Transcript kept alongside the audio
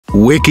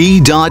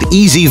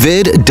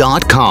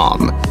Wiki.ezvid.com.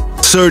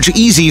 Search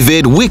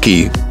EasyVid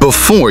Wiki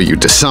before you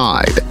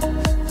decide.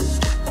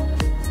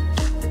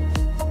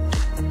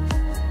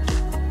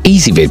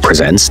 EasyVid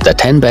presents the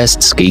 10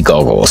 best ski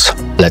goggles.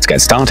 Let's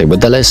get started with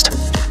the list.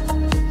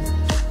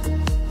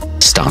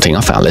 Starting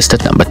off our list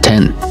at number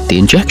 10, the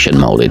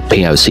injection-molded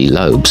POC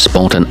Lobes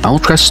sport an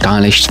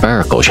ultra-stylish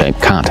spherical shape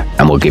cut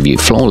and will give you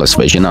flawless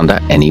vision under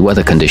any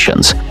weather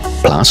conditions.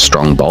 Plus,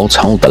 strong bolts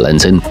hold the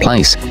lens in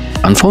place.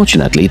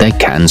 Unfortunately, they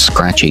can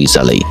scratch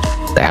easily.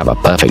 They have a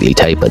perfectly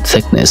tapered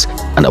thickness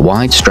and a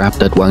wide strap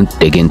that won't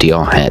dig into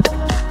your head.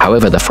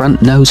 However, the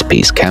front nose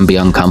piece can be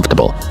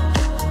uncomfortable.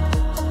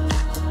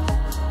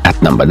 At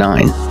number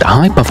 9, the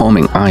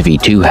high-performing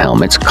IV2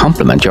 helmets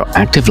complement your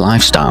active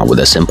lifestyle with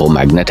a simple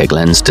magnetic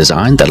lens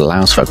design that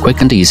allows for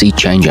quick and easy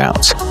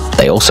changeouts.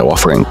 They also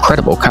offer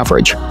incredible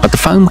coverage, but the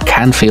foam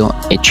can feel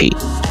itchy.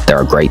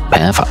 They're a great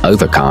pair for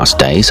overcast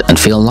days and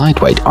feel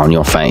lightweight on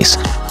your face.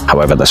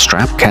 However, the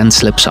strap can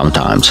slip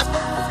sometimes.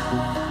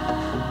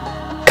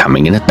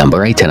 Coming in at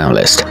number 8 in our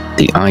list,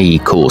 the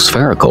iecool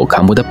Spherical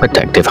come with a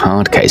protective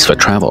hard case for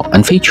travel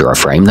and feature a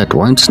frame that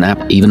won't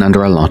snap even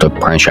under a lot of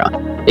pressure.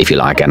 If you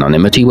like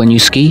anonymity when you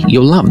ski,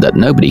 you'll love that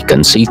nobody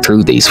can see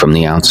through these from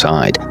the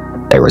outside.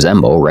 They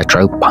resemble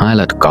retro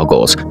pilot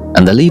goggles,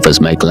 and the levers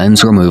make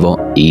lens removal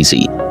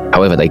easy.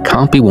 However, they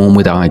can't be worn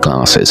with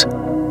eyeglasses.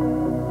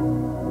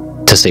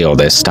 To see all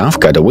this stuff,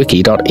 go to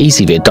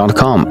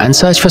wiki.ezvid.com and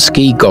search for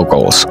ski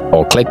goggles,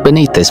 or click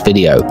beneath this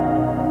video.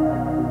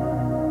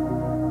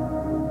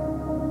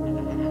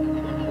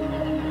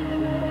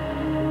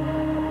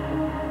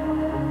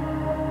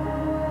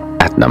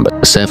 At number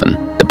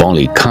 7, the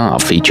Bolle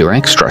Carve feature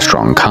extra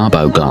strong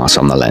carbo glass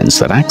on the lens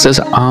that acts as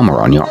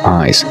armor on your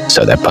eyes,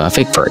 so they're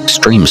perfect for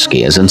extreme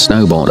skiers and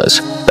snowboarders.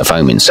 The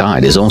foam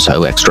inside is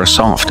also extra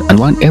soft and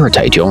won't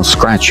irritate or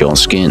scratch your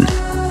skin.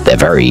 They're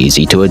very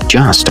easy to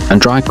adjust and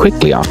dry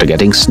quickly after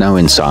getting snow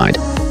inside,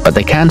 but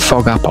they can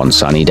fog up on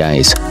sunny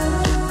days.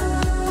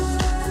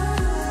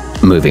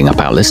 Moving up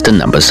our list to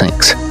number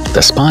 6.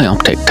 The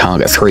Optic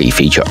Targa 3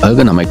 feature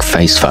ergonomic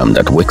face foam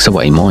that wicks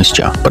away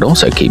moisture, but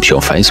also keeps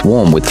your face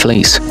warm with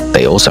fleece.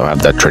 They also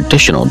have the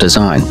traditional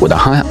design with a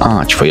higher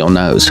arch for your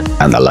nose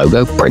and the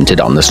logo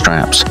printed on the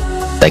straps.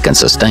 They can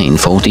sustain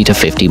 40 to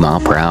 50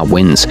 mph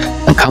winds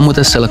and come with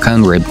a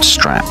silicone ribbed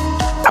strap.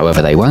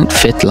 However, they won't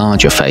fit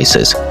larger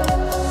faces.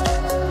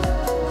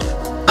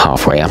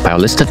 Halfway up our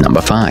list at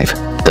number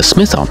 5. The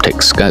Smith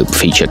Optic Scope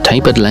feature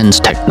tapered lens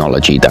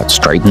technology that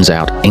straightens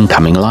out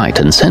incoming light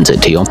and sends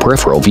it to your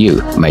peripheral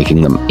view,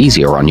 making them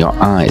easier on your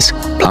eyes.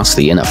 Plus,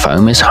 the inner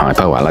foam is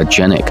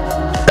hypoallergenic.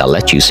 They'll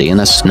let you see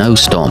in a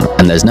snowstorm,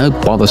 and there's no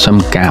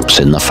bothersome gaps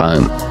in the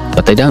foam,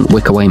 but they don't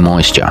wick away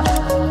moisture.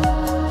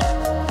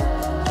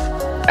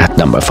 At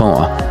number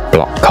 4,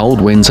 block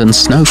cold winds and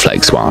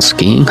snowflakes while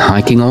skiing,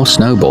 hiking or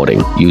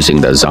snowboarding using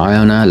the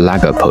Zionor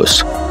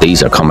Lagopus.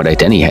 These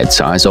accommodate any head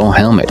size or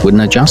helmet with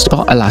an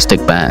adjustable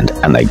elastic band,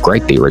 and they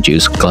greatly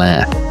reduce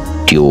glare.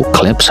 Dual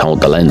clips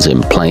hold the lens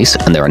in place,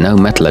 and there are no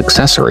metal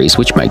accessories,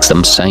 which makes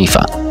them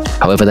safer.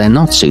 However, they're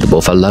not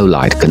suitable for low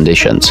light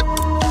conditions.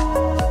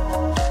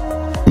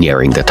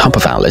 Nearing the top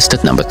of our list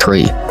at number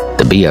 3,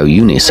 the BO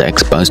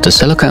Unisex boast a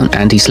silicone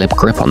anti-slip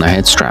grip on the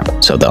head strap,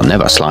 so they'll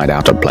never slide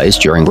out of place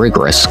during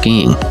rigorous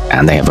skiing,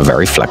 and they have a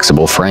very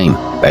flexible frame.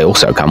 They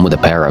also come with a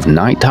pair of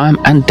nighttime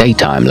and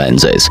daytime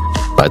lenses.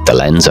 Both the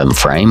lens and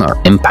frame are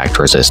impact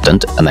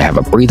resistant, and they have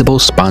a breathable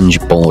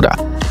sponge border.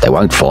 They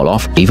won't fall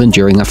off even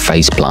during a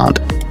face plant.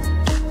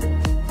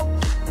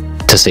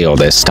 To see all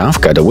this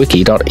stuff, go to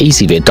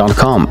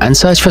wiki.ezvid.com and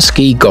search for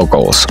ski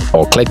goggles,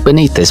 or click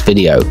beneath this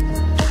video.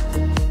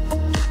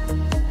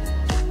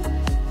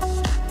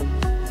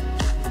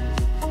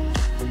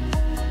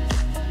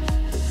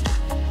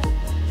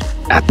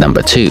 At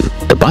number 2,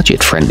 the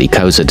budget-friendly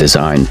COZA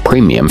design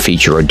premium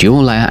feature a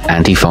dual-layer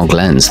anti-fog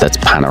lens that's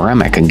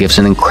panoramic and gives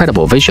an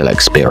incredible visual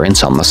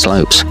experience on the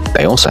slopes.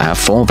 They also have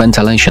 4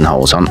 ventilation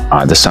holes on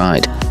either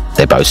side.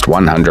 They boast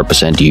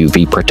 100%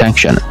 UV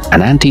protection,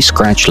 an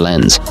anti-scratch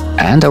lens,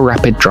 and a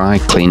rapid dry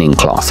cleaning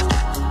cloth.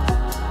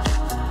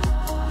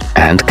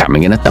 And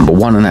coming in at number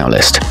 1 on our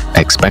list,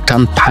 expect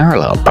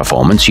unparalleled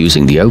performance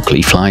using the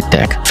Oakley flight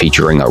deck,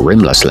 featuring a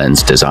rimless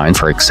lens designed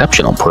for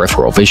exceptional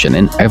peripheral vision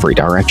in every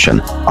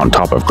direction. On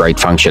top of great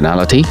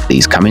functionality,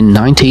 these come in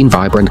 19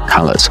 vibrant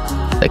colors.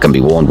 They can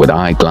be worn with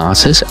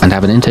eyeglasses and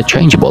have an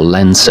interchangeable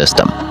lens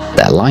system.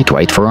 They're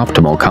lightweight for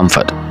optimal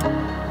comfort.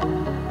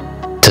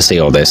 To see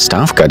all this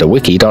stuff, go to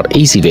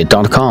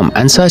wiki.ezvid.com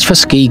and search for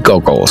ski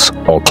goggles,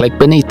 or click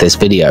beneath this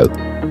video.